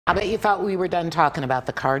I bet you thought we were done talking about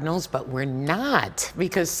the Cardinals, but we're not,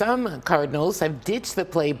 because some Cardinals have ditched the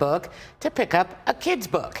playbook to pick up a kid's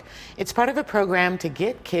book. It's part of a program to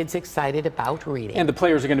get kids excited about reading. And the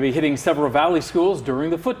players are going to be hitting several Valley schools during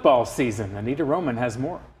the football season. Anita Roman has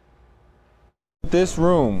more. This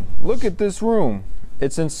room, look at this room.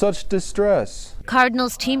 It's in such distress.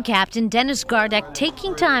 Cardinals team captain Dennis Gardeck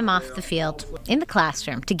taking time off the field in the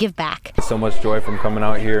classroom to give back. So much joy from coming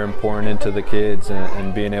out here and pouring into the kids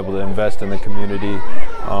and being able to invest in the community.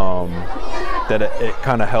 That it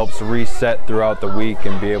kind of helps reset throughout the week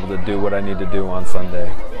and be able to do what I need to do on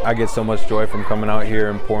Sunday. I get so much joy from coming out here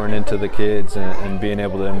and pouring into the kids and being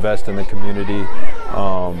able to invest in the community.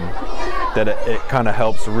 That it kind of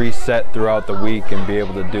helps reset throughout the week and be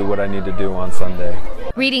able to do what I need to do on Sunday.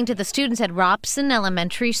 Reading to the students at Robson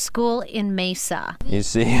Elementary School in Mesa. You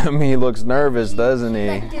see him, he looks nervous, doesn't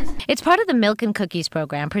he? It's part of the Milk and Cookies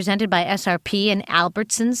program presented by SRP and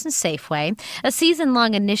Albertsons and Safeway, a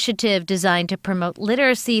season-long initiative designed to promote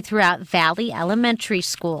literacy throughout Valley elementary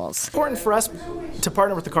schools. It's important for us to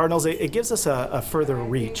partner with the Cardinals. It gives us a further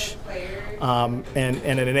reach. And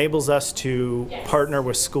it enables us to partner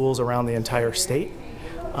with schools around the entire state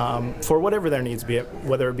for whatever their needs be,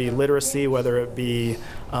 whether it be literacy, whether it be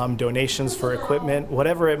donations for equipment,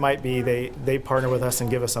 whatever it might be, they partner with us and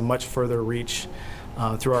give us a much further reach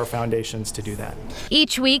through our foundations to do that.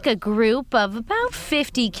 Each week, a group of about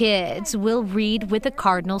 50 kids will read with a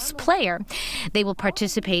Cardinals player. They will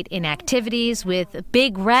participate in activities with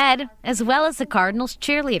Big Red as well as the Cardinals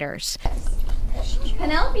cheerleaders.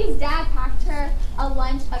 Penelope's dad packed her a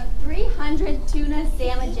lunch of 300 tuna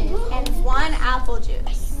sandwiches and 1 apple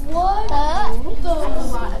juice. What?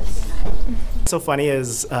 What's so funny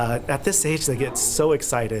is at this age they get so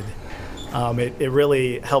excited. It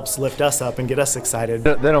really helps lift us up and get us excited.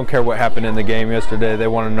 They don't care what happened in the game yesterday. They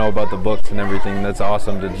want to know about the books and everything. That's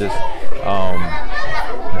awesome to just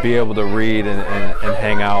be able to read and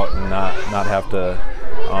hang out and not have to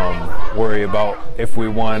worry about if we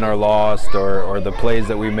won or lost or the plays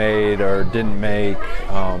that we made or didn't make.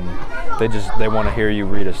 They want to hear you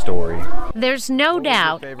read a story. There's no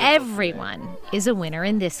doubt everyone is a winner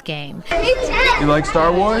in this game. You like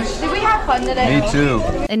Star Wars? Did we have fun today? Me too.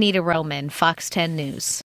 Anita Roman, Fox 10 News.